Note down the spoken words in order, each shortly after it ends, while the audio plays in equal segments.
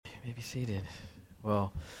You may be seated.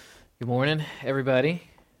 Well, good morning, everybody.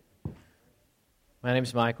 My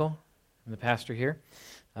name's Michael. I'm the pastor here.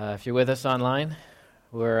 If you're with us online,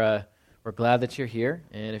 we're glad that you're here.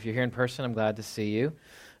 And if you're here in person, I'm glad to see you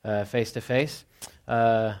face to face.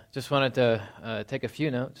 Just wanted to take a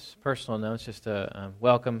few notes, personal notes, just to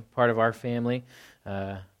welcome part of our family.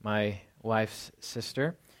 My wife's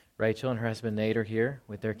sister, Rachel, and her husband Nate are here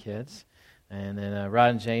with their kids. And then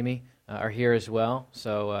Rod and Jamie are here as well.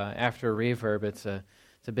 So after Reverb, it's a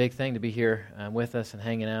big thing to be here with us and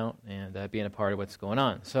hanging out and being a part of what's going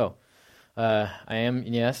on. So I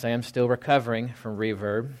am still recovering from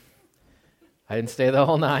Reverb. I didn't stay the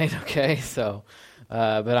whole night, okay? So,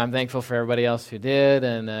 but I'm thankful for everybody else who did,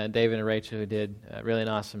 and David and Rachel who did really an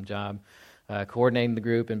awesome job coordinating the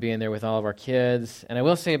group and being there with all of our kids. And I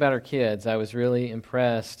will say about our kids, I was really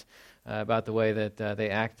impressed about the way that they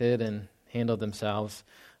acted and handled themselves.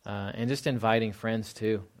 And just inviting friends,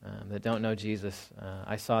 too, that don't know Jesus.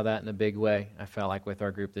 I saw that in a big way, I felt like, with our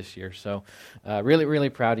group this year. So really, really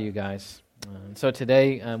proud of you guys. So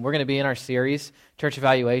today, we're going to be in our series, Church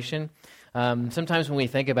Evaluation. Sometimes when we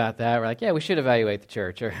think about that, we're like, yeah, we should evaluate the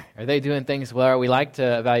church. Or are they doing things well? Or we like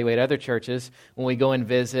to evaluate other churches when we go and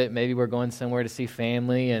visit. Maybe we're going somewhere to see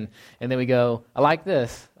family, and then we go, I like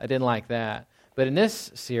this, I didn't like that. But in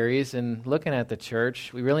this series, and looking at the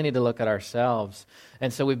church, we really need to look at ourselves.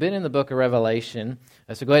 And so we've been in the book of Revelation.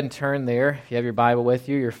 So go ahead and turn there if you have your Bible with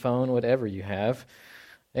you, your phone, whatever you have.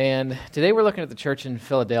 And today we're looking at the church in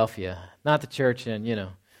Philadelphia. Not the church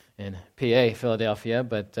in PA, Philadelphia,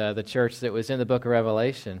 but the church that was in the book of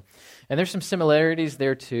Revelation. And there's some similarities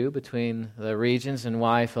there, too, between the regions and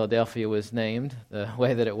why Philadelphia was named the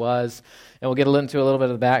way that it was. And we'll get into a little bit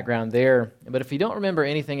of the background there. But if you don't remember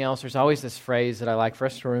anything else, there's always this phrase that I like for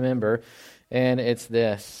us to remember, and it's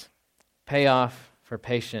this: payoff for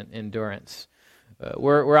patient endurance.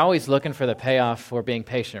 We're always looking for the payoff for being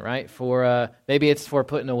patient, right? For maybe it's for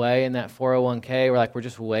putting away in that 401k. We're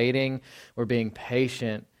just waiting. We're being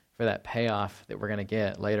patient for that payoff that we're going to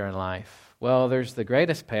get later in life. Well, there's the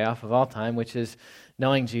greatest payoff of all time, which is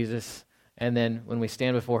knowing Jesus, and then when we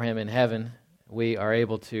stand before Him in heaven, we are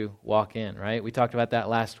able to walk in, right? We talked about that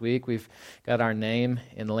last week. We've got our name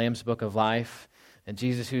in the Lamb's Book of Life, and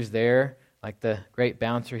Jesus who's there, like the great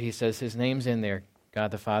bouncer, He says His name's in there, God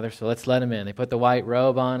the Father, so let's let Him in. They put the white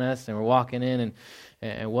robe on us, and we're walking in,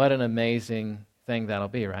 and what an amazing thing that'll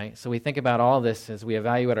be, right? So we think about all this as we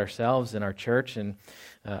evaluate ourselves and our church and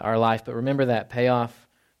our life, but remember that payoff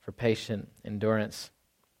for patient endurance.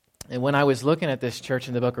 And when I was looking at this church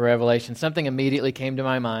in the book of Revelation, something immediately came to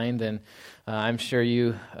my mind, and I'm sure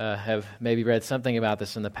you have maybe read something about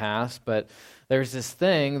this in the past, but there's this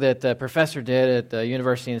thing that a professor did at the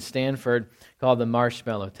University in Stanford called the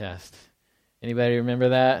marshmallow test. Anybody remember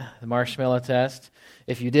that? The marshmallow test?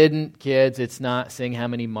 If you didn't, kids, it's not seeing how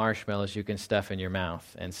many marshmallows you can stuff in your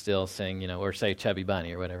mouth and still sing, or say Chubby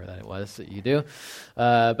Bunny or whatever that it was that you do.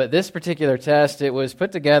 But this particular test, it was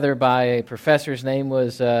put together by a professor. His name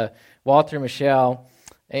was Walter Mischel,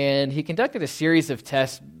 and he conducted a series of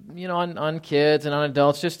tests, on kids and on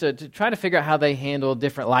adults, just to try to figure out how they handle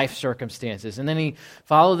different life circumstances. And then he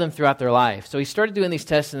followed them throughout their life. So he started doing these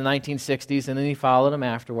tests in the 1960s, and then he followed them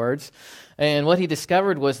afterwards. And what he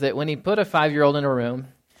discovered was that when he put a 5-year-old in a room,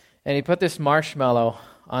 and he put this marshmallow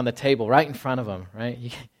on the table right in front of him, right? You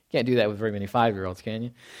can't do that with very many 5-year-olds, can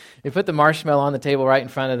you? He put the marshmallow on the table right in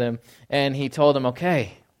front of them, and he told them,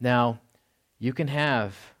 okay, now you can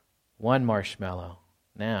have one marshmallow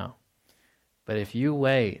now. But if you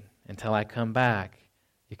wait until I come back,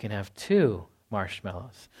 you can have 2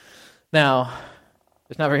 marshmallows. Now,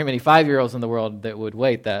 there's not very many 5-year-olds in the world that would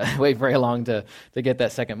wait very long to get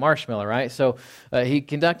that second marshmallow, right? So he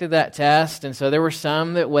conducted that test, and so there were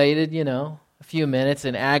some that waited, a few minutes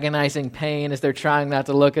in agonizing pain as they're trying not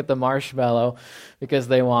to look at the marshmallow because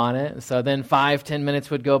they want it. And so then 5-10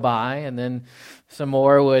 minutes would go by, and then some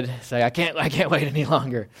more would say, I can't wait any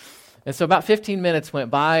longer. And so about 15 minutes went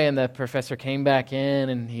by, and the professor came back in,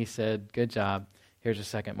 and he said, good job, here's a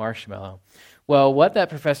second marshmallow. Well, what that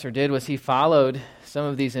professor did was he followed some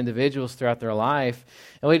of these individuals throughout their life,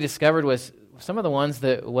 and what he discovered was some of the ones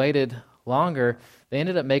that waited longer, they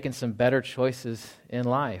ended up making some better choices in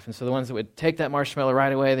life. And so the ones that would take that marshmallow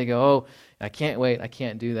right away, they go, oh, I can't wait, I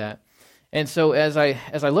can't do that. And so as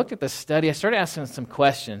I looked at the study, I started asking some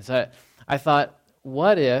questions. I thought,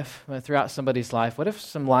 what if, throughout somebody's life, what if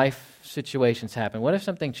some life situations happen? What if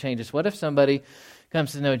something changes? What if somebody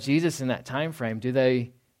comes to know Jesus in that time frame? Do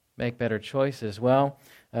they make better choices? Well,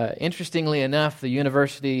 interestingly enough, the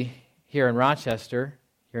university here in Rochester,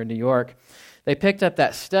 here in New York, they picked up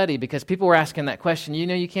that study because people were asking that question.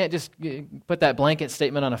 You can't just put that blanket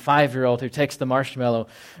statement on a 5-year-old who takes the marshmallow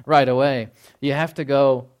right away. You have to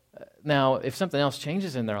go, now, if something else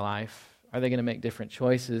changes in their life, are they going to make different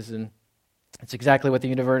choices? And it's exactly what the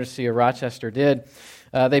University of Rochester did.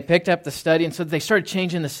 They picked up the study, and so they started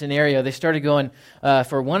changing the scenario. They started going,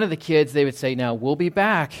 for one of the kids, they would say, now, we'll be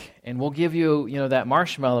back, and we'll give you, that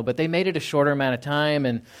marshmallow. But they made it a shorter amount of time,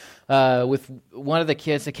 and with one of the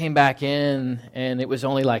kids, they came back in, and it was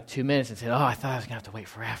only like 2 minutes, and said, I thought I was going to have to wait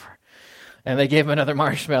forever. And they gave him another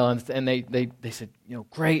marshmallow, and they said,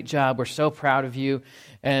 great job, we're so proud of you.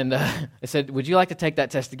 And they said, would you like to take that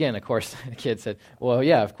test again? Of course, the kid said, well,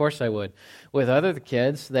 yeah, of course I would. With other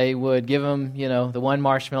kids, they would give them, the one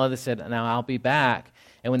marshmallow that said, now I'll be back.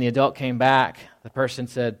 And when the adult came back, the person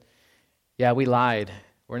said, yeah, we lied.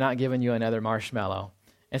 We're not giving you another marshmallow.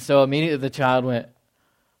 And so immediately the child went,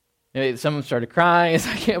 someone started crying.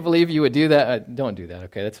 I can't believe you would do that. Don't do that.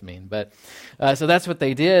 Okay, that's mean. But so that's what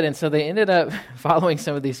they did. And so they ended up following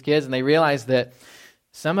some of these kids, and they realized that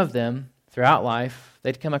some of them throughout life,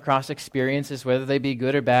 they'd come across experiences, whether they be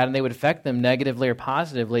good or bad, and they would affect them negatively or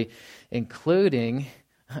positively, including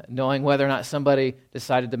knowing whether or not somebody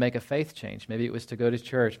decided to make a faith change. Maybe it was to go to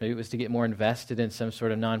church. Maybe it was to get more invested in some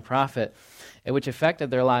sort of nonprofit, which affected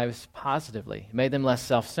their lives positively. It made them less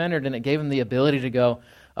self-centered, and it gave them the ability to go,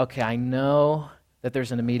 okay, I know that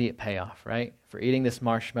there's an immediate payoff, right, for eating this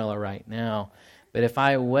marshmallow right now. But if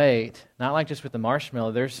I wait, not like just with the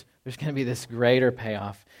marshmallow, there's going to be this greater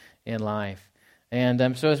payoff in life.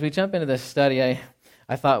 And so as we jump into this study,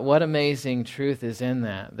 I thought what amazing truth is in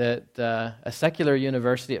that a secular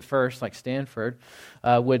university at first, like Stanford,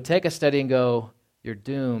 would take a study and go, you're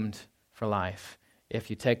doomed for life if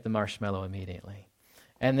you take the marshmallow immediately.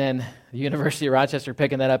 And then the University of Rochester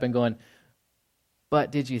picking that up and going, but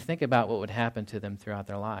did you think about what would happen to them throughout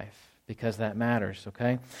their life? Because that matters,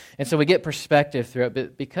 okay? And so we get perspective through it,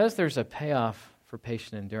 but because there's a payoff for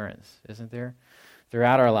patient endurance, isn't there?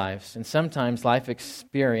 Throughout our lives. And sometimes life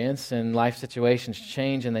experience and life situations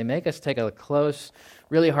change, and they make us take a close,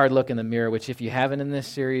 really hard look in the mirror, which if you haven't in this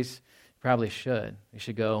series, you probably should. You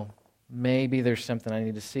should go, maybe there's something I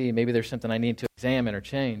need to see. Maybe there's something I need to examine or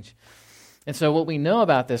change. And so what we know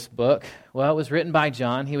about this book, well, it was written by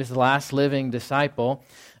John. He was the last living disciple.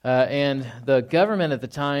 And the government at the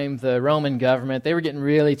time, the Roman government, they were getting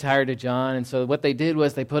really tired of John. And so what they did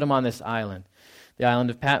was they put him on this island, the island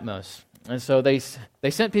of Patmos. And so they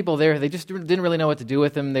sent people there. They just didn't really know what to do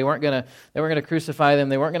with him. They weren't gonna crucify them.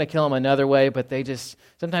 They weren't gonna kill him another way. But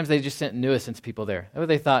sometimes they just sent nuisance people there. That's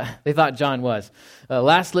what they thought John was.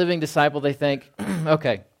 Last living disciple. They think,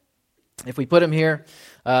 okay, if we put him here,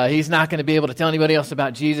 he's not going to be able to tell anybody else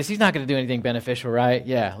about Jesus. He's not going to do anything beneficial, right?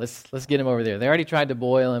 Yeah, let's get him over there. They already tried to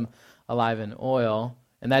boil him alive in oil,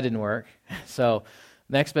 and that didn't work. So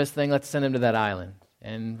next best thing, let's send him to that island.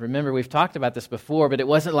 And remember, we've talked about this before, but it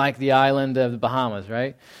wasn't like the island of the Bahamas,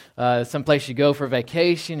 right? Someplace you go for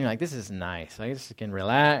vacation, you're like, this is nice. I just can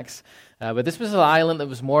relax. But this was an island that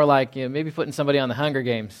was more like maybe putting somebody on the Hunger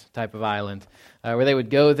Games type of island, where they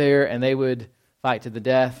would go there and they would fight to the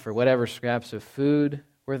death for whatever scraps of food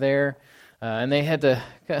were there. And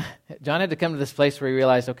John had to come to this place where he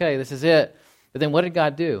realized, okay, this is it. But then what did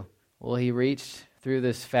God do? Well, he reached through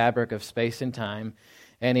this fabric of space and time.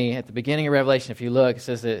 And at the beginning of Revelation, if you look, it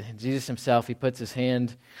says that Jesus himself, he puts his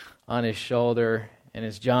hand on his shoulder. And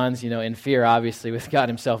as John's, in fear, obviously, with God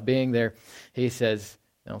himself being there, he says,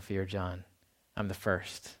 don't fear, John. I'm the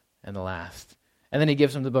first and the last. And then he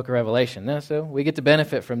gives him the book of Revelation. So we get to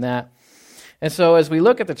benefit from that. And so as we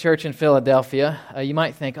look at the church in Philadelphia, you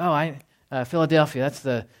might think, Philadelphia, that's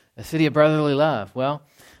the city of brotherly love. Well,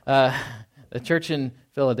 the church in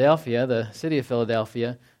Philadelphia, the city of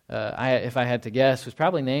Philadelphia, if I had to guess, was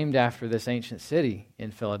probably named after this ancient city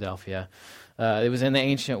in Philadelphia. It was in the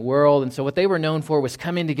ancient world, and so what they were known for was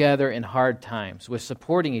coming together in hard times, was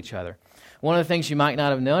supporting each other. One of the things you might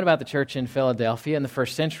not have known about the church in Philadelphia in the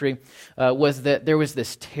first century was that there was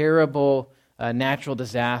this terrible natural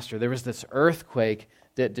disaster. There was this earthquake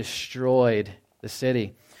that destroyed the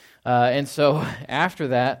city. And so after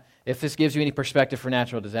that, if this gives you any perspective for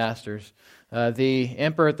natural disasters, the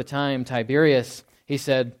emperor at the time, Tiberius, he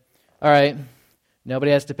said, all right,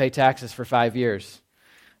 nobody has to pay taxes for 5 years.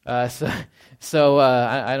 So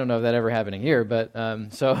I don't know if that ever happening here, but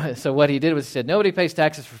so what he did was he said, nobody pays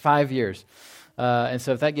taxes for 5 years. And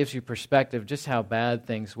so if that gives you perspective, just how bad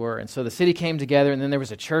things were. And so the city came together, and then there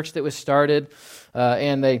was a church that was started,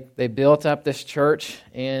 and they built up this church,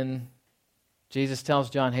 and Jesus tells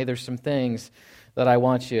John, hey, there's some things that I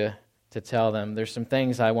want you to tell them. There's some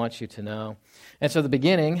things I want you to know. And so the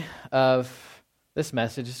beginning of this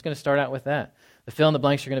message, it's going to start out with that. The fill in the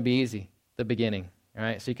blanks are going to be easy, the beginning. All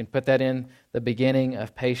right, so you can put that in, the beginning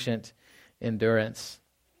of patient endurance.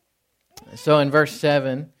 So in verse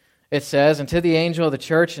 7, it says, "And to the angel of the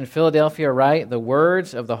church in Philadelphia write the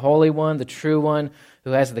words of the Holy One, the true One,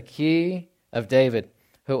 who has the key of David,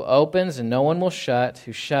 who opens and no one will shut,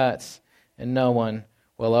 who shuts and no one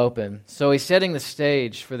will open." So he's setting the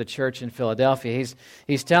stage for the church in Philadelphia.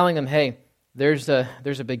 He's telling them, hey, there's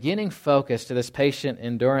a beginning focus to this patient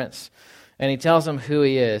endurance. And he tells them who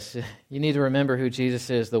he is. You need to remember who Jesus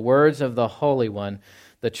is. The words of the Holy One,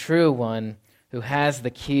 the true One, who has the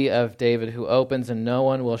key of David, who opens and no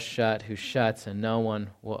one will shut, who shuts and no one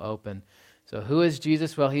will open. So who is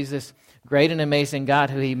Jesus? Well, he's this great and amazing God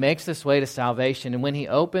who he makes this way to salvation. And when he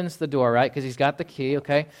opens the door, right, because he's got the key,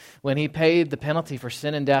 okay? When he paid the penalty for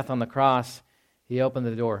sin and death on the cross, he opened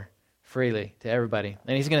the door freely to everybody.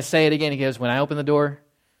 And he's going to say it again. He goes, when I open the door,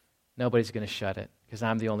 nobody's going to shut it, because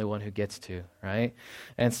I'm the only one who gets to, right?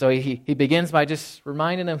 And so he begins by just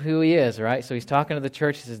reminding them who he is, right? So he's talking to the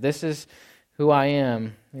church. He says, this is who I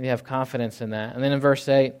am. You have confidence in that. And then in verse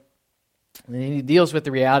 8, he deals with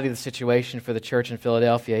the reality of the situation for the church in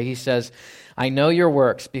Philadelphia. He says, "I know your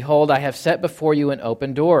works. Behold, I have set before you an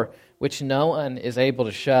open door, which no one is able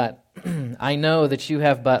to shut. I know that you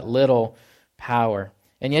have but little power,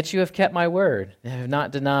 and yet you have kept my word and have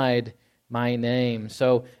not denied my name."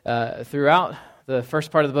 So throughout the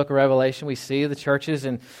first part of the book of Revelation, we see the churches,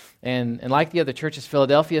 and like the other churches,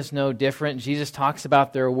 Philadelphia is no different. Jesus talks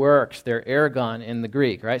about their works, their ergon in the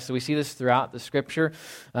Greek, right? So we see this throughout the Scripture.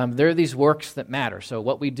 There are these works that matter. So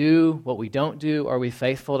what we do, what we don't do, are we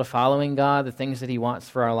faithful to following God, the things that he wants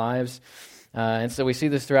for our lives? And so we see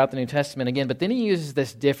this throughout the New Testament again. But then he uses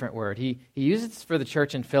this different word. He uses it for the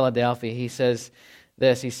church in Philadelphia. He says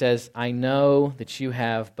this, he says, "I know that you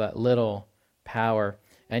have but little power,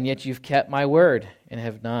 and yet you've kept my word and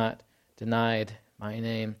have not denied my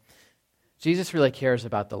name." Jesus really cares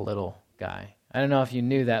about the little guy. I don't know if you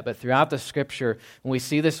knew that, but throughout the Scripture, when we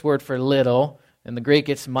see this word for little, in the Greek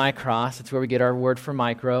it's mikros, that's where we get our word for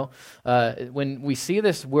micro. When we see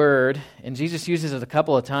this word, and Jesus uses it a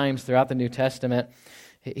couple of times throughout the New Testament,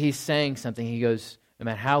 he's saying something. He goes, no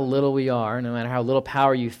matter how little we are, no matter how little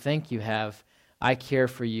power you think you have, I care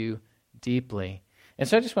for you deeply. And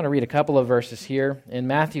so I just want to read a couple of verses here. In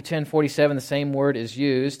Matthew 10:47, the same word is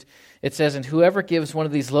used. It says, "And whoever gives one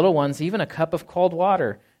of these little ones even a cup of cold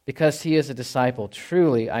water, because he is a disciple,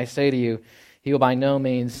 truly, I say to you, he will by no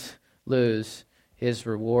means lose his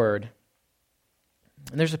reward."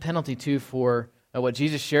 And there's a penalty, too, for what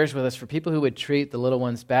Jesus shares with us for people who would treat the little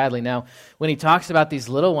ones badly. Now, when he talks about these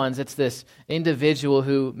little ones, it's this individual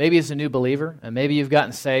who maybe is a new believer, and maybe you've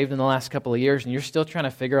gotten saved in the last couple of years, and you're still trying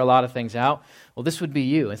to figure a lot of things out. Well, this would be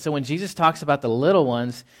you. And so when Jesus talks about the little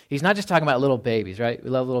ones, he's not just talking about little babies, right? We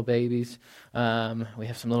love little babies. We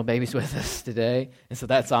have some little babies with us today, and so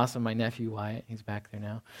that's awesome. My nephew, Wyatt, he's back there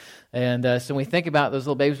now. And so when we think about those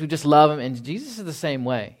little babies, we just love them, and Jesus is the same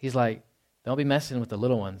way. He's like, don't be messing with the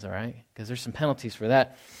little ones, all right? Because there's some penalties for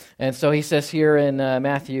that. And so he says here in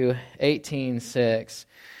Matthew 18:6,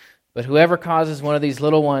 "But whoever causes one of these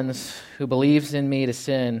little ones who believes in me to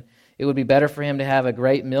sin, it would be better for him to have a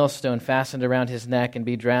great millstone fastened around his neck and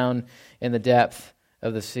be drowned in the depth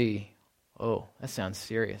of the sea." Oh, that sounds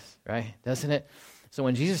serious, right? Doesn't it? So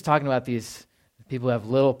when Jesus is talking about these people who have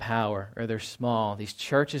little power or they're small, these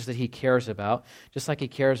churches that he cares about, just like he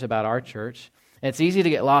cares about our church, and it's easy to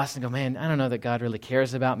get lost and go, man, I don't know that God really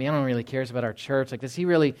cares about me. I don't really cares about our church. Like, does he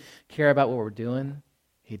really care about what we're doing?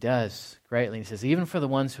 He does greatly. He says, even for the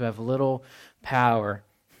ones who have little power,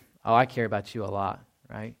 oh, I care about you a lot,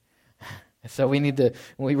 right? And so we need to,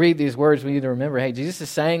 when we read these words, we need to remember, hey, Jesus is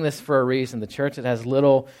saying this for a reason. The church that has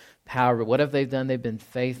little power, but what have they done? They've been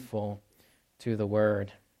faithful to the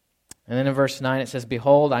word. And then in verse 9 it says,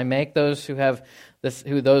 "Behold, I make those who have this,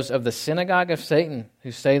 those of the synagogue of Satan,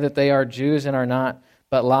 who say that they are Jews and are not,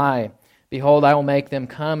 but lie. Behold, I will make them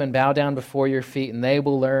come and bow down before your feet, and they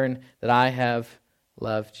will learn that I have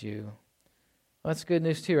loved you." Well, that's good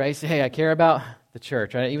news too, right? You say, hey, I care about the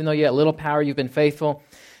church, right? Even though you have little power, you've been faithful.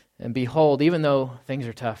 And behold, even though things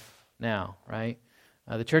are tough now, right?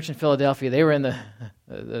 The church in Philadelphia, they were in the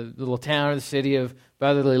little town or the city of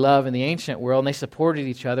brotherly love in the ancient world, and they supported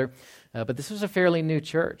each other. But this was a fairly new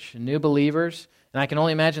church, new believers. And I can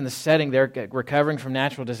only imagine the setting. They're recovering from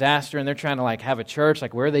natural disaster, and they're trying to have a church.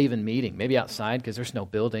 Where are they even meeting? Maybe outside, because there's no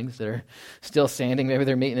buildings that are still standing. Maybe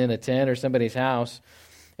they're meeting in a tent or somebody's house.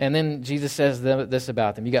 And then Jesus says this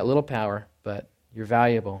about them. You got little power, but you're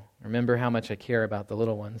valuable. Remember how much I care about the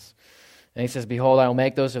little ones. And he says, "Behold, I will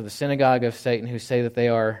make those of the synagogue of Satan who say that they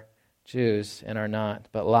are Jews and are not,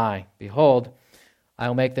 but lie. Behold, I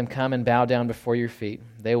will make them come and bow down before your feet.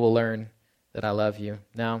 They will learn that I love you.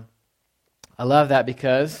 Now, I love that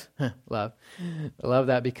because, I love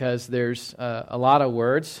that because there's a lot of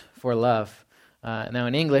words for love. Now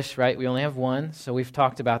in English, right, we only have one, so we've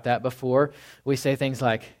talked about that before. We say things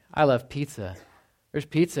like, I love pizza. There's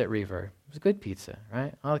pizza at Reverb. It's good pizza,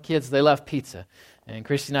 right? All the kids, they love pizza. And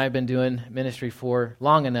Christy and I have been doing ministry for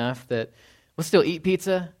long enough that we'll still eat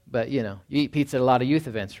pizza, but, you eat pizza at a lot of youth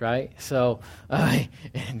events, right? So,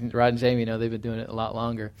 and Rod and Jamie, they've been doing it a lot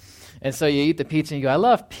longer. And so you eat the pizza and you go, I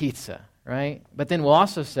love pizza, right? But then we'll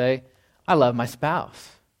also say, I love my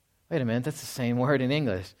spouse. Wait a minute, that's the same word in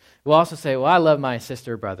English. We'll also say, well, I love my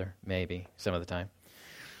sister or brother, maybe, some of the time.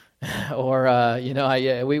 Or,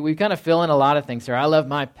 we kind of fill in a lot of things here. I love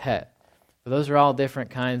my pet. But those are all different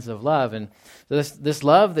kinds of love. And so this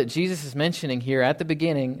love that Jesus is mentioning here at the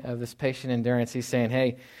beginning of this patient endurance, he's saying,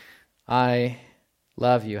 hey, I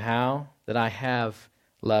love you. How? That I have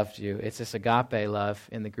loved you. It's this agape love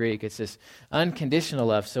in the Greek. It's this unconditional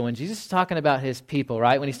love. So when Jesus is talking about his people,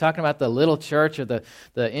 right, when he's talking about the little church or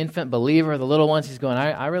the infant believer, the little ones, he's going,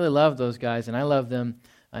 I really love those guys, and I love them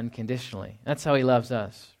unconditionally. That's how he loves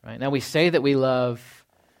us, right? Now we say that we love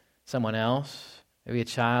someone else, maybe a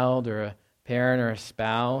child or a parent or a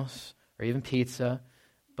spouse or even pizza,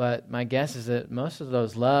 but my guess is that most of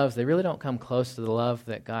those loves, they really don't come close to the love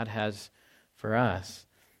that God has for us.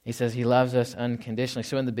 He says he loves us unconditionally.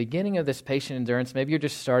 So in the beginning of this patient endurance, maybe you're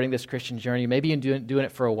just starting this Christian journey, maybe you're doing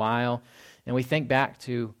it for a while, and we think back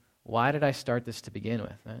to, why did I start this to begin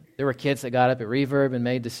with? Right? There were kids that got up at Reverb and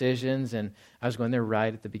made decisions, and I was going, they're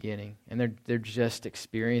right at the beginning, and they're just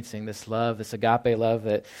experiencing this love, this agape love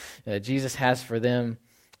that Jesus has for them,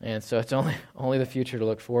 and so it's only the future to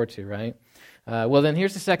look forward to, right? Well, then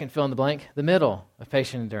here's the second fill in the blank, the middle of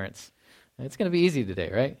patient endurance. It's going to be easy today,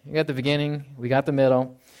 right? We got the beginning, we got the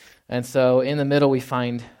middle, and so in the middle we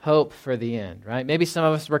find hope for the end, right? Maybe some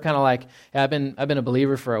of us were kind of like, I've been a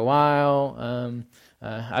believer for a while.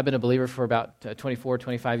 I've been a believer for about 24,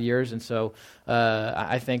 25 years, and so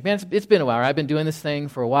I think, man, it's been a while. Right? I've been doing this thing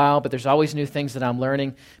for a while, but there's always new things that I'm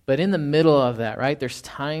learning. But in the middle of that, right, there's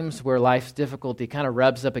times where life's difficulty kind of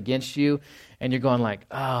rubs up against you, and you're going like,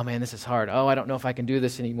 oh, man, this is hard. Oh, I don't know if I can do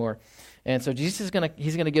this anymore. And so Jesus is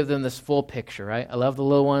he's going to give them this full picture, right? I love the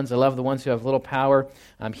little ones. I love the ones who have little power.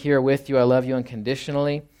 I'm here with you. I love you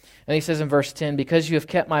unconditionally. And he says in verse 10, because you have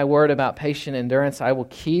kept my word about patient endurance, I will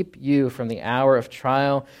keep you from the hour of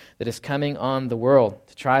trial that is coming on the world,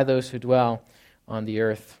 to try those who dwell on the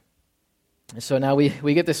earth. And so now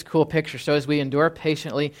we get this cool picture. So as we endure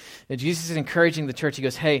patiently, Jesus is encouraging the church. He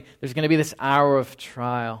goes, hey, there's going to be this hour of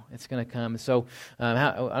trial. It's going to come. So I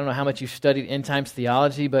don't know how much you've studied end times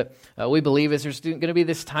theology, but we believe is there's going to be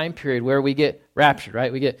this time period where we get raptured,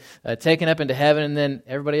 right? We get taken up into heaven, and then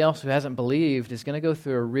everybody else who hasn't believed is going to go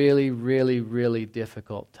through a really, really, really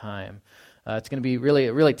difficult time. It's going to be really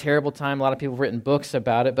a really terrible time. A lot of people have written books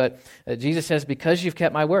about it, but Jesus says, because you've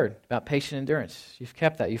kept my word about patient endurance, you've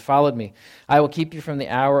kept that, you followed me, I will keep you from the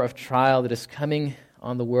hour of trial that is coming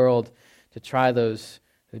on the world to try those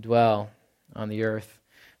who dwell on the earth.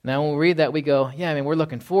 Now, when we read that, we go, yeah, I mean, we're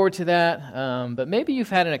looking forward to that, but maybe you've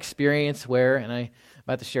had an experience where, and I'm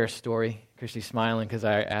about to share a story. Christy's smiling because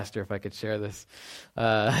I asked her if I could share this.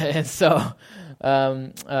 And so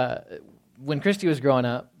when Christy was growing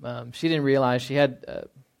up, she didn't realize she had a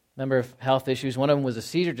number of health issues. One of them was a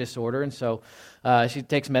seizure disorder, and so she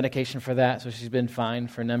takes medication for that, so she's been fine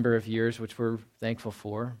for a number of years, which we're thankful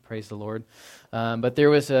for. Praise the Lord. But there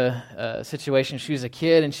was a situation. She was a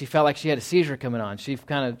kid, and she felt like she had a seizure coming on.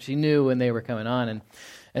 She knew when they were coming on,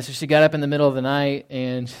 and so she got up in the middle of the night,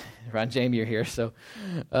 and Ron and Jamie are here, so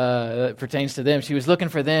it pertains to them. She was looking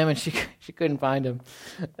for them, and she couldn't find them.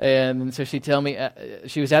 And so she told me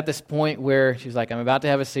she was at this point where she was like, I'm about to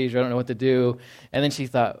have a seizure. I don't know what to do. And then she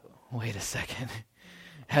thought, wait a second.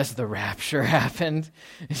 Has the rapture happened?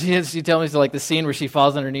 She told me, so like the scene where she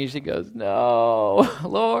falls on her knees, she goes, no,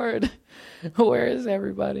 Lord, where is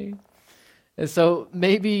everybody? And so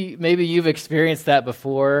maybe you've experienced that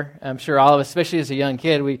before. I'm sure all of us, especially as a young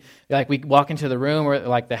kid, we walk into the room where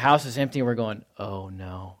like the house is empty and we're going, oh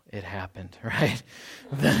no, it happened, right?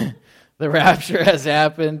 The rapture has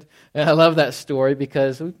happened. And I love that story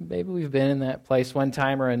because maybe we've been in that place one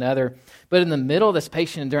time or another. But in the middle of this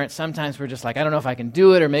patient endurance, sometimes we're just like, I don't know if I can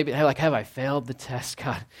do it, or maybe like, have I failed the test,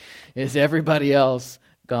 God? Is everybody else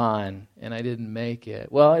gone and I didn't make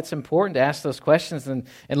it? Well, it's important to ask those questions and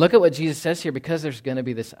look at what Jesus says here, because there's going to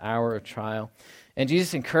be this hour of trial. And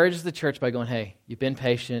Jesus encourages the church by going, hey, you've been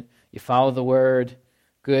patient, you follow the word,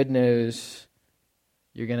 good news,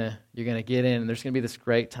 you're gonna get in, and there's going to be this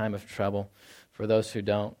great time of trouble for those who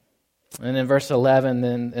don't. And in verse 11,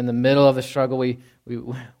 then in the middle of the struggle,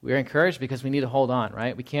 we're encouraged because we need to hold on,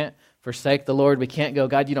 right? We can't forsake the Lord. We can't go,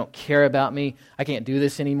 God, you don't care about me. I can't do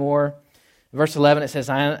this anymore. In verse 11, it says,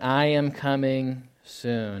 I am coming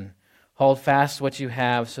soon. Hold fast what you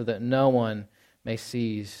have so that no one may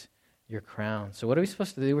seize your crown. So what are we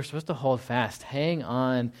supposed to do? We're supposed to hold fast, hang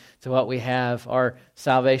on to what we have, our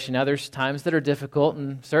salvation. Now, there's times that are difficult,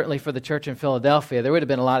 and certainly for the church in Philadelphia, there would have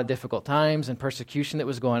been a lot of difficult times and persecution that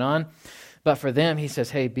was going on. But for them, he says,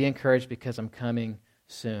 hey, be encouraged because I'm coming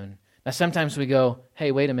soon. Now, sometimes we go,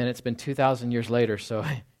 hey, wait a minute, it's been 2,000 years later, so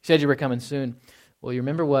you said you were coming soon. Well, you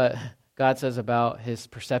remember what God says about his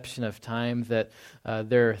perception of time, that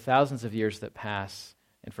there are thousands of years that pass,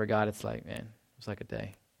 and for God it's like, man, it's like a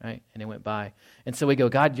day. Right? And it went by. And so we go,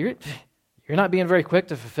 God, you're not being very quick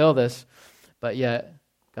to fulfill this. But yet,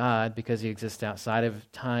 God, because he exists outside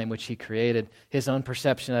of time, which he created, his own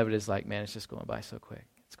perception of it is like, man, it's just going by so quick.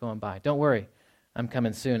 It's going by. Don't worry. I'm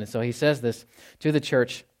coming soon. And so he says this to the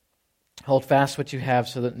church, hold fast what you have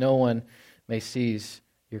so that no one may seize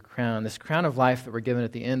your crown, this crown of life that we're given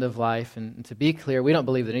at the end of life. And to be clear, we don't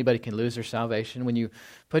believe that anybody can lose their salvation. When you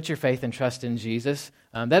put your faith and trust in Jesus,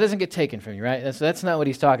 that doesn't get taken from you, right? So that's not what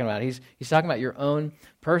he's talking about. He's talking about your own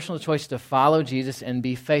personal choice to follow Jesus and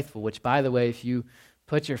be faithful, which, by the way, if you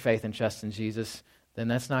put your faith and trust in Jesus, then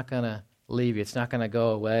that's not going to leave you. It's not going to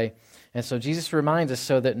go away. And so Jesus reminds us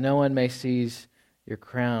so that no one may seize your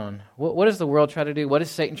crown. What does the world try to do? What does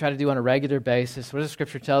Satan try to do on a regular basis? What does the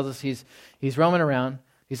Scripture tells us? He's roaming around.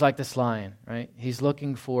 He's like this lion, right? He's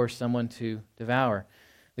looking for someone to devour.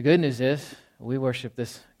 The good news is we worship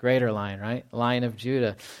this greater lion, right? Lion of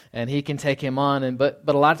Judah. And he can take him on. But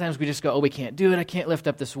a lot of times we just go, oh, we can't do it. I can't lift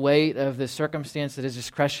up this weight of this circumstance that is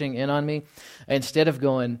just crushing in on me. Instead of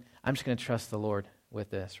going, I'm just going to trust the Lord with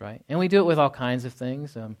this, right? And we do it with all kinds of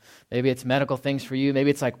things. Maybe it's medical things for you. Maybe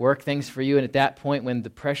it's like work things for you. And at that point, when the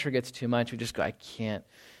pressure gets too much, we just go, I can't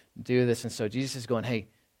do this. And so Jesus is going, hey,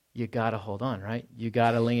 you got to hold on, right? You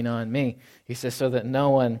got to lean on me. He says, so that no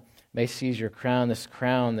one may seize your crown,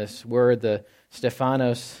 this word, the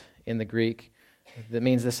Stephanos in the Greek, that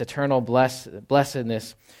means this eternal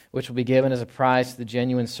blessedness, which will be given as a prize to the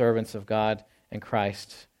genuine servants of God and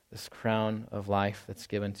Christ, this crown of life that's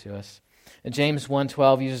given to us. And James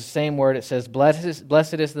 1:12 uses the same word. It says,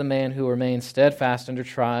 blessed is the man who remains steadfast under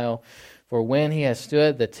trial, for when he has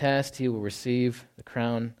stood the test, he will receive the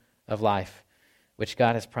crown of life, which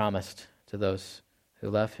God has promised to those who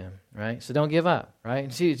love him, right? So don't give up, right?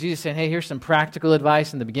 And Jesus saying, hey, here's some practical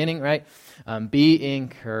advice in the beginning, right? Be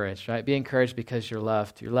encouraged, right? Be encouraged because you're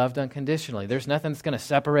loved. You're loved unconditionally. There's nothing that's going to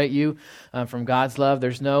separate you from God's love.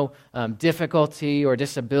 There's no difficulty or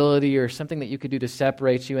disability or something that you could do to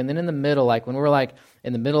separate you. And then in the middle, like when we're like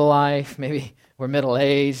in the middle of life, maybe we're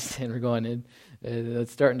middle-aged and we're going in,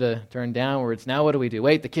 it's starting to turn downwards. Now what do we do?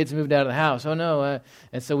 Wait, the kids moved out of the house. Oh, no.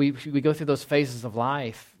 And so we go through those phases of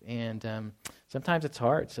life. And sometimes it's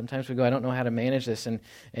hard. Sometimes we go, I don't know how to manage this. And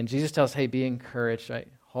Jesus tells us, hey, be encouraged, right?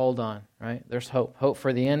 Hold on, right? There's hope. Hope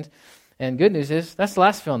for the end. And good news is, that's the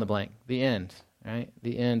last fill in the blank. The end, right?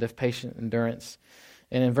 The end of patient endurance.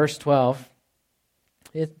 And in verse 12,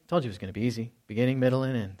 it told you it was going to be easy. Beginning, middle,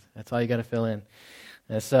 and end. That's all you got to fill in.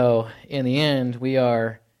 And so in the end, we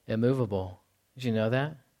are immovable. Did you know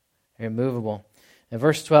that? You're immovable. In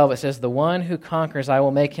verse 12 it says, the one who conquers, I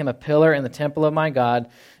will make him a pillar in the temple of my God.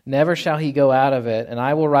 Never shall he go out of it. And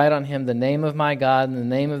I will write on him the name of my God and the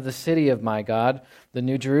name of the city of my God, the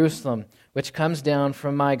New Jerusalem, which comes down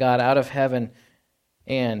from my God out of heaven,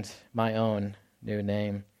 and my own new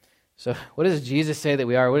name. So what does Jesus say that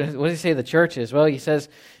we are? What does he say the church is? Well, he says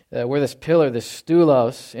we're this pillar, this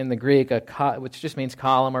stulos in the Greek, which just means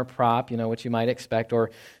column or prop, what you might expect,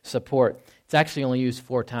 or support. It's actually only used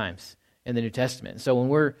 4 times in the New Testament. So when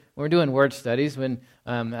we're doing word studies, when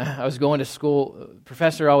I was going to school,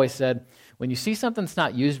 professor always said, when you see something that's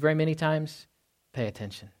not used very many times, pay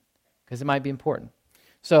attention, because it might be important.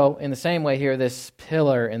 So in the same way here, this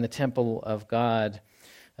pillar in the temple of God,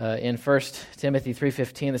 in 1 Timothy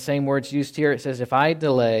 3:15, the same words used here, it says, if I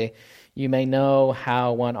delay, you may know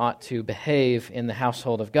how one ought to behave in the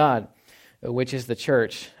household of God, which is the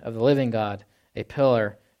church of the living God, a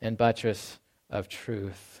pillar and buttress of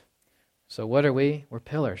truth. So what are we? We're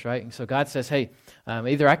pillars, right? And so God says, hey,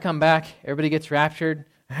 either I come back, everybody gets raptured,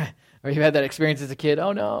 or you had that experience as a kid,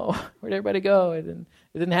 oh no, where'd everybody go? It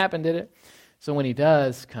didn't happen, did it? So when he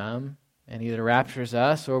does come, and either raptures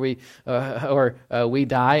us, or we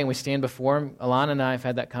die and we stand before him, Alana and I have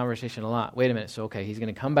had that conversation a lot. Wait a minute, so okay, he's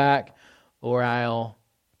going to come back, or I'll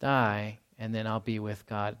die, and then I'll be with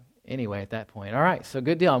God anyway at that point. All right, so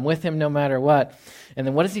good deal. I'm with him no matter what. And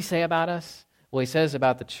then what does he say about us? Well, he says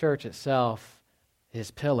about the church itself, his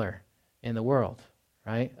pillar in the world,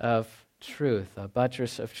 right, of truth, a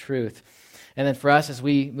buttress of truth. And then for us, as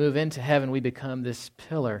we move into heaven, we become this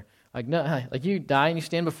pillar. Like you die and you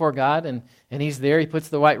stand before God, and he's there. He puts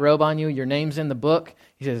the white robe on you. Your name's in the book.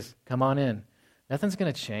 He says, come on in. Nothing's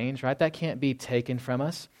going to change, right? That can't be taken from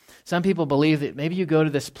us. Some people believe that maybe you go to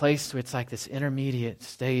this place where it's like this intermediate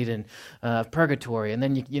state in purgatory, and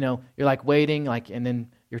then you're like waiting, and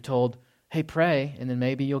then you're told, hey, pray, and then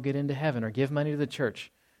maybe you'll get into heaven, or give money to the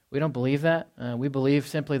church. We don't believe that. We believe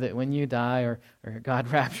simply that when you die, or God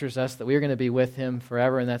raptures us, that we're going to be with him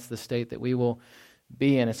forever, and that's the state that we will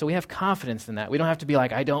be in. And so we have confidence in that. We don't have to be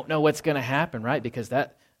like, I don't know what's going to happen, right? Because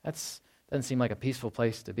that's doesn't seem like a peaceful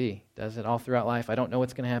place to be, does it? All throughout life, I don't know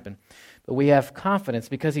what's going to happen. But we have confidence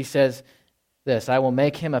because he says this, I will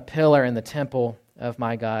make him a pillar in the temple of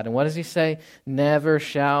my God. And what does he say? Never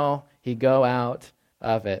shall he go out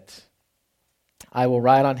of it. I will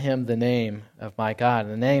write on him the name of my God,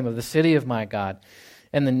 and the name of the city of my God,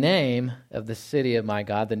 and the name of the city of my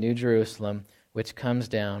God, the New Jerusalem, which comes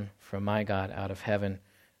down from my God out of heaven,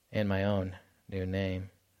 and my own new name.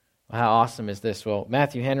 How awesome is this? Well,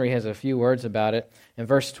 Matthew Henry has a few words about it. In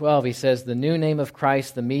verse 12, he says, the new name of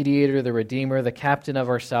Christ, the mediator, the redeemer, the captain of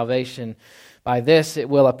our salvation. By this it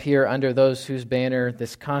will appear under those whose banner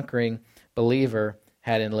this conquering believer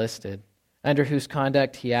had enlisted, under whose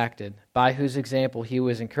conduct he acted, by whose example he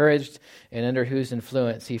was encouraged, and under whose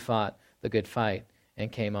influence he fought the good fight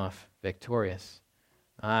and came off victorious.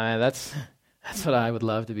 That's what I would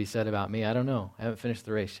love to be said about me. I don't know. I haven't finished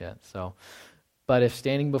the race yet, so... But if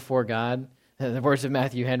standing before God, in the words of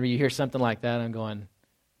Matthew Henry, you hear something like that, I'm going,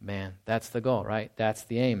 man, that's the goal, right? That's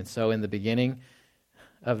the aim. And so in the beginning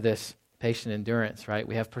of this patient endurance, right,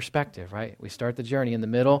 we have perspective, right? We start the journey. In the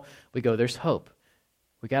middle, we go, there's hope.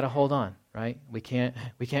 We got to hold on, right? We can't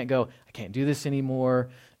go, I can't do this anymore.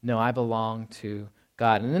 No, I belong to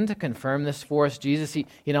God. And then to confirm this for us, Jesus, he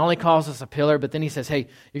not only calls us a pillar, but then he says, hey,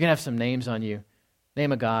 you're going to have some names on you.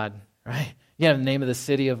 Name of God, right? You have the name of the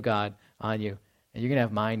city of God on you. And you're going to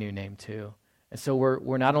have my new name too. And so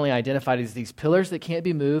we're not only identified as these pillars that can't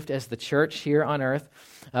be moved as the church here on earth,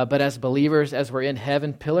 but as believers, as we're in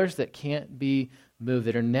heaven, pillars that can't be moved,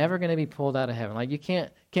 that are never going to be pulled out of heaven. Like you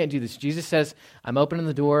can't do this. Jesus says, I'm opening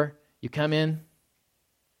the door. You come in.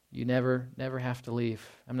 You never have to leave.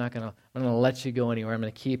 I'm going to let you go anywhere. I'm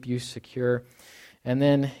going to keep you secure. And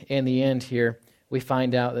then in the end here, we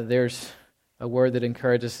find out that there's a word that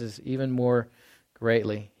encourages us even more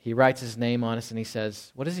greatly. He writes his name on us and he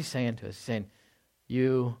says, what is he saying to us? He's saying,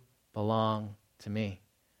 you belong to me.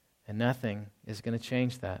 And nothing is going to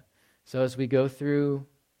change that. So as we go through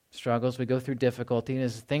struggles, we go through difficulty, and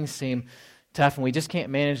as things seem tough and we just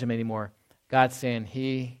can't manage them anymore, God's saying,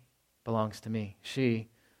 he belongs to me. She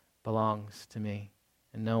belongs to me.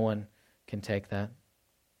 And no one can take that.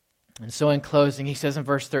 And so in closing, he says in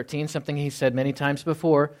verse 13, something he said many times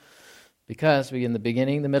before, because in the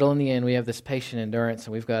beginning, the middle, and the end, we have this patient endurance,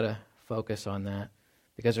 and we've got to focus on that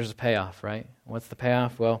because there's a payoff, right? What's the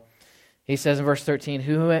payoff? Well, he says in verse 13,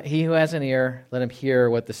 he who has an ear, let him hear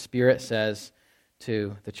what the Spirit says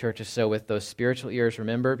to the churches. So with those spiritual ears,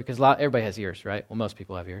 remember, because everybody has ears, right? Well, most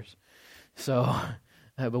people have ears. So,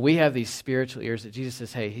 but we have these spiritual ears that Jesus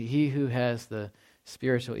says, hey, he who has the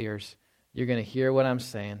spiritual ears, you're going to hear what I'm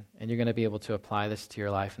saying, and you're going to be able to apply this to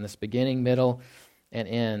your life. In this beginning, middle, and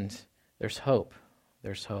end, there's hope.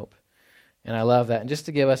 There's hope. And I love that. And just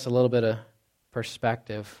to give us a little bit of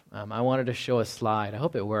perspective, I wanted to show a slide. I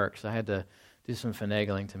hope it works. I had to do some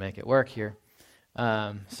finagling to make it work here.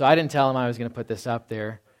 So I didn't tell him I was going to put this up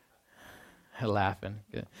there. Laughing.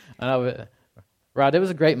 Good. I know, Rod, it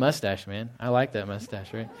was a great mustache, man. I like that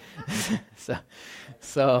mustache, right?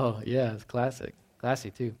 so yeah, it's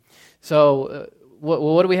classy too. So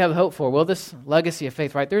what do we have hope for? Well, this legacy of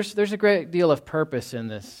faith, right? There's a great deal of purpose in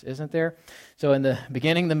this, isn't there? So in the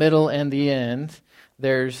beginning, the middle, and the end,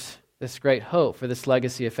 there's this great hope for this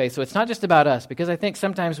legacy of faith. So it's not just about us, because I think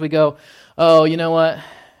sometimes we go, oh, you know what?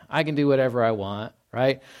 I can do whatever I want,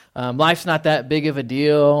 right? Life's not that big of a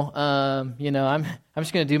deal. I'm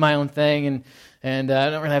just going to do my own thing, and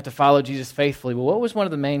I don't really have to follow Jesus faithfully. But what was one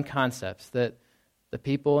of the main concepts? That the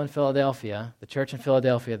people in Philadelphia, the church in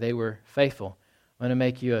Philadelphia, they were faithful. I'm going to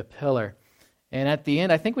make you a pillar. And at the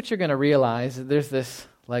end, I think what you're going to realize is there's this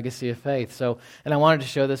legacy of faith. So, and I wanted to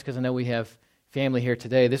show this because I know we have family here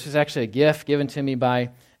today. This was actually a gift given to me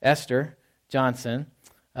by Esther Johnson.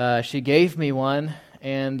 She gave me one,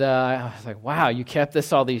 and I was like, wow, you kept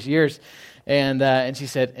this all these years. And she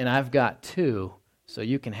said, and I've got two, so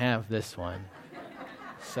you can have this one.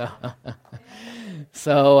 So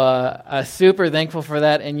super thankful for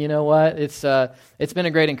that. And you know what? It's been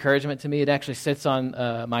a great encouragement to me. It actually sits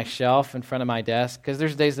on my shelf in front of my desk because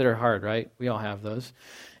there's days that are hard, right? We all have those.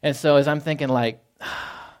 And so as I'm thinking like,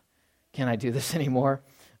 can I do this anymore?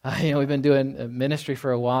 We've been doing ministry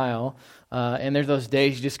for a while, and there's those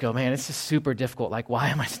days you just go, man, it's just super difficult. Like, why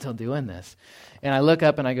am I still doing this? And I look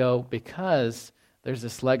up and I go, because there's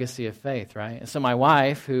this legacy of faith, right? And so my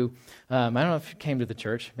wife, who, I don't know if she came to the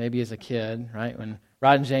church, maybe as a kid, right? When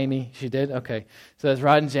Rod and Jamie, she did? Okay. So as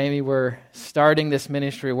Rod and Jamie were starting this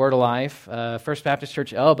ministry, Word of Life, First Baptist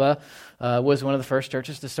Church Elba was one of the first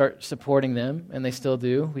churches to start supporting them, and they still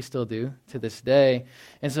do. We still do to this day.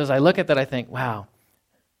 And so as I look at that, I think, wow,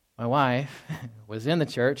 my wife was in the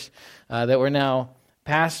church that we're now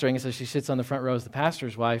pastoring, and so she sits on the front row as the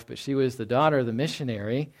pastor's wife, but she was the daughter of the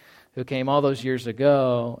missionary who came all those years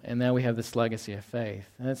ago, and now we have this legacy of faith.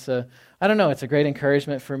 And it's I don't know, it's a great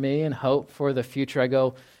encouragement for me and hope for the future. I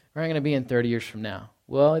go, where am I going to be in 30 years from now?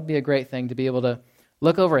 Well, it'd be a great thing to be able to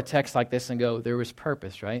look over a text like this and go, there was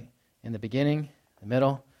purpose, right? In the beginning, the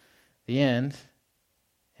middle, the end,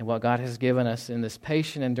 and what God has given us in this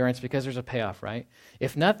patient endurance, because there's a payoff, right?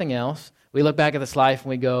 If nothing else, we look back at this life and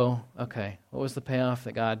we go, okay, what was the payoff?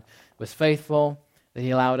 That God was faithful, that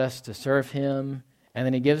He allowed us to serve Him, and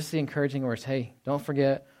then He gives us the encouraging words, hey, don't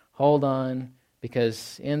forget, hold on,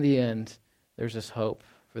 because in the end, there's this hope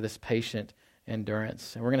for this patient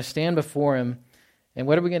endurance. And we're going to stand before Him, and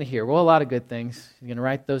what are we going to hear? Well, a lot of good things. He's going to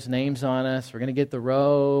write those names on us. We're going to get the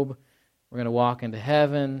robe. We're going to walk into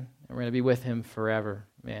heaven, and we're going to be with Him forever,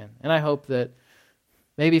 man. And I hope that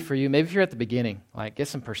maybe for you, maybe if you're at the beginning, like get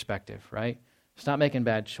some perspective, right? Stop making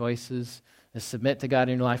bad choices. Just submit to God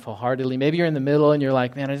in your life wholeheartedly. Maybe you're in the middle and you're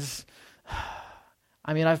like, man,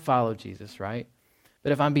 I've followed Jesus, right?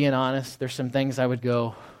 But if I'm being honest, there's some things I would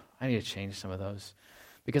go, I need to change some of those.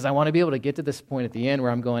 Because I want to be able to get to this point at the end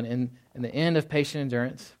where I'm going, in the end of patient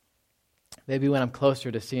endurance, maybe when I'm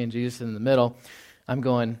closer to seeing Jesus in the middle, I'm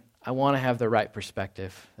going, I want to have the right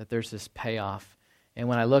perspective, that there's this payoff. And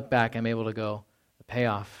when I look back, I'm able to go, the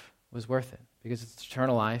payoff was worth it. Because it's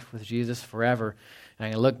eternal life with Jesus forever. And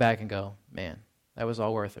I can look back and go, man, that was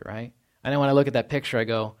all worth it, right? And then when I look at that picture, I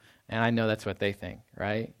go, and I know that's what they think,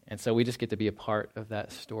 right? And so we just get to be a part of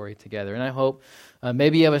that story together. And I hope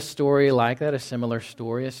maybe you have a story like that, a similar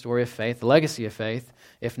story, a story of faith, a legacy of faith.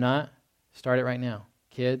 If not, start it right now.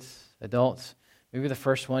 Kids, adults, maybe the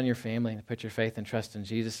first one in your family to put your faith and trust in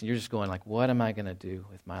Jesus, and you're just going like, what am I going to do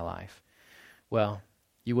with my life? Well,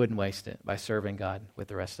 you wouldn't waste it by serving God with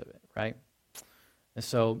the rest of it, right? And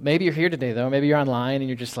so maybe you're here today, though. Maybe you're online and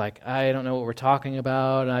you're just like, I don't know what we're talking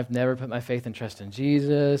about, and I've never put my faith and trust in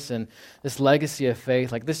Jesus, and this legacy of faith,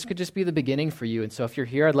 like this could just be the beginning for you. And so if you're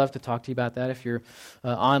here, I'd love to talk to you about that. If you're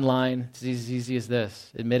online, it's as easy as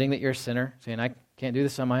this, admitting that you're a sinner, saying, I can't do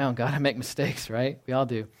this on my own. God, I make mistakes, right? We all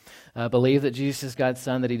do. Believe that Jesus is God's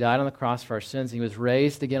Son, that He died on the cross for our sins. He was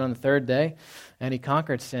raised again on the third day, and He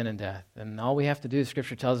conquered sin and death. And all we have to do,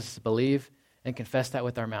 Scripture tells us, is believe and confess that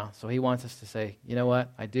with our mouth. So He wants us to say, you know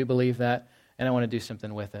what, I do believe that, and I want to do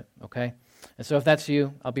something with it, okay? And so if that's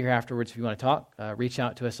you, I'll be here afterwards if you want to talk. Reach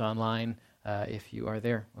out to us online if you are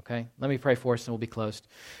there, okay? Let me pray for us, and we'll be closed.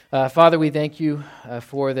 Father, we thank You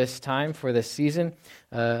for this time, for this season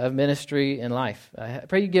of ministry and life. I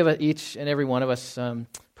pray You give each and every one of us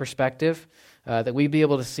perspective, that we be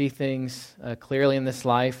able to see things clearly in this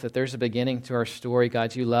life, that there's a beginning to our story.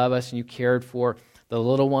 God, You love us, and You cared for the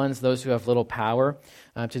little ones, those who have little power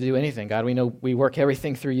to do anything. God, we know we work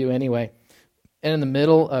everything through You anyway. And in the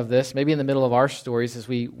middle of this, maybe in the middle of our stories, as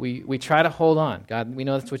we try to hold on. God, we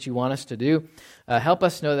know that's what You want us to do. Help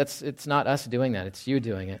us know it's not us doing that. It's You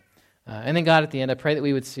doing it. And then, God, at the end, I pray that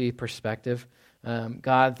we would see perspective.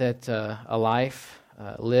 God, that a life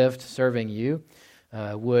lived serving You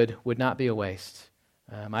would not be a waste.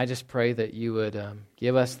 I just pray that You would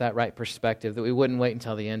give us that right perspective, that we wouldn't wait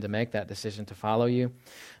until the end to make that decision to follow You.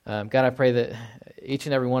 God, I pray that each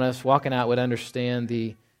and every one of us walking out would understand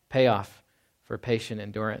the payoff for patient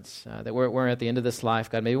endurance, that we're at the end of this life.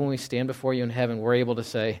 God, maybe when we stand before You in heaven, we're able to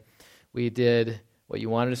say, we did what You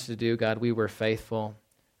wanted us to do. God, we were faithful.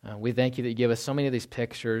 We thank You that You give us so many of these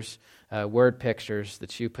pictures, word pictures,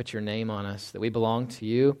 that You put Your name on us, that we belong to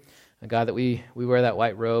You. God, that we wear that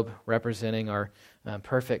white robe representing our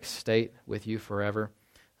perfect state with You forever.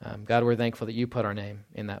 God, we're thankful that You put our name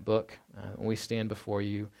in that book. When we stand before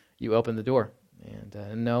You, You open the door,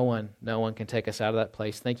 and no one can take us out of that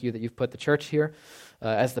place. Thank You that You've put the church here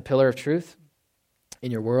as the pillar of truth in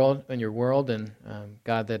Your world, and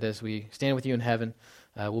God, that as we stand with You in heaven,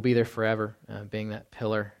 we'll be there forever, being that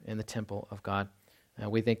pillar in the temple of God.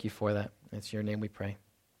 We thank You for that. It's Your name we pray.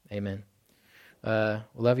 Amen. We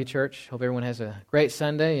love you, church. Hope everyone has a great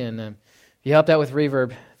Sunday. And if you helped out with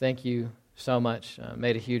Reverb, thank you so much.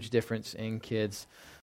 Made a huge difference in kids'